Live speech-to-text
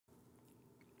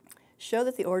Show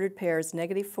that the ordered pairs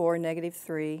 -4,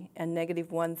 -3, and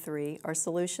 -1, 3 are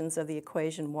solutions of the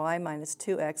equation y minus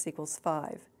 2x equals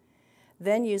 5.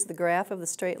 Then use the graph of the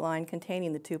straight line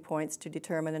containing the 2 points to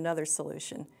determine another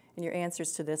solution, and your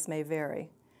answers to this may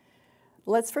vary.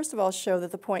 Let's first of all show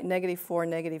that the point -4,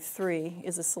 -3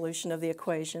 is a solution of the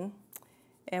equation,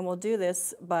 and we'll do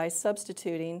this by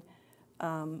substituting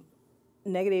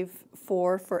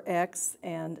 -4 for x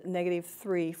and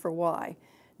 -3 for y.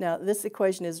 Now, this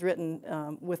equation is written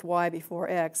with y before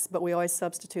x, but we always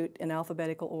substitute in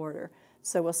alphabetical order.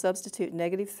 So we'll substitute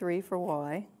 -3 for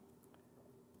y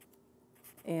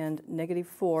and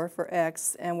 -4 for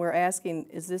x, and we're asking,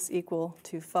 is this equal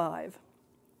to 5?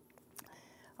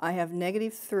 I have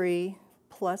 -3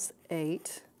 plus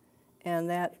 8, and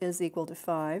that is equal to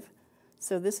 5.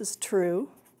 So this is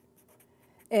true,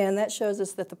 and that shows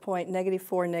us that the point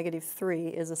 -4,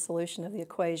 -3 is a solution of the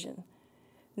equation.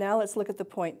 Now let's look at the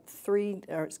point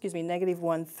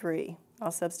 -1, 3.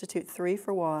 I'll substitute 3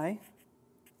 for y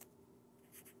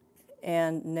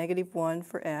and -1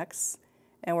 for x,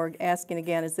 and we're asking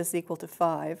again, is this equal to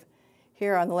 5?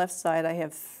 Here on the left side I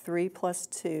have 3 plus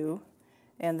 2,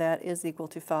 and that is equal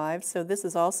to 5. So this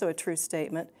is also a true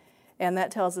statement, and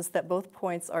that tells us that both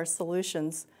points are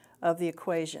solutions of the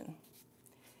equation.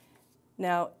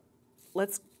 Now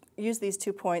let's use these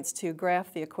 2 points to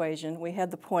graph the equation. We had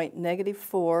the point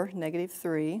 -4,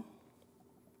 -3,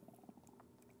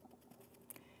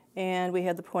 and we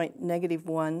had the point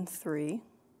 -1, 3.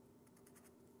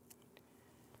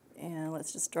 And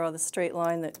let's just draw the straight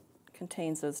line that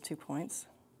contains those 2 points.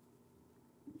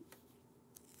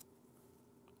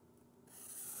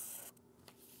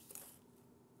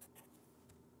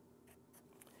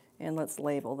 And let's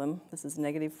label them. This is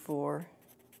 -4,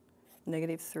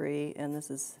 -3, and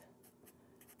this is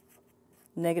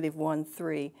 -1,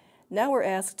 3. Now we're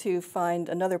asked to find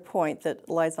another point that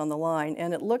lies on the line,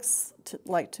 and it looks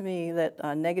like to me that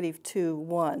 -2,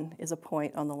 1 is a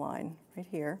point on the line right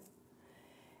here.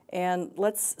 And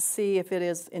let's see if it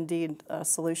is indeed a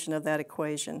solution of that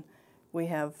equation. We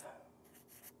have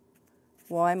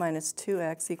y minus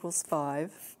 2x equals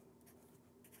 5.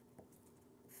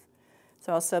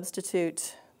 So I'll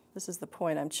substitute, this is the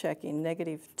point I'm checking,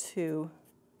 -2,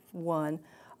 1.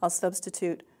 I'll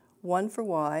substitute 1 for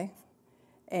y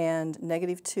and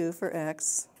 -2 for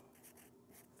x.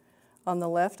 On the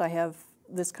left I have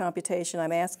this computation.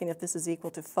 I'm asking if this is equal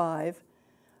to 5.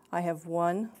 I have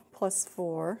 1 plus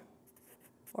 4,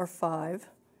 or 5.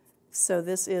 So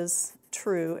this is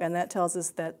true, and that tells us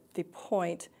that the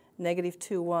point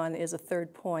 -2, 1 is a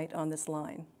third point on this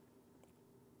line.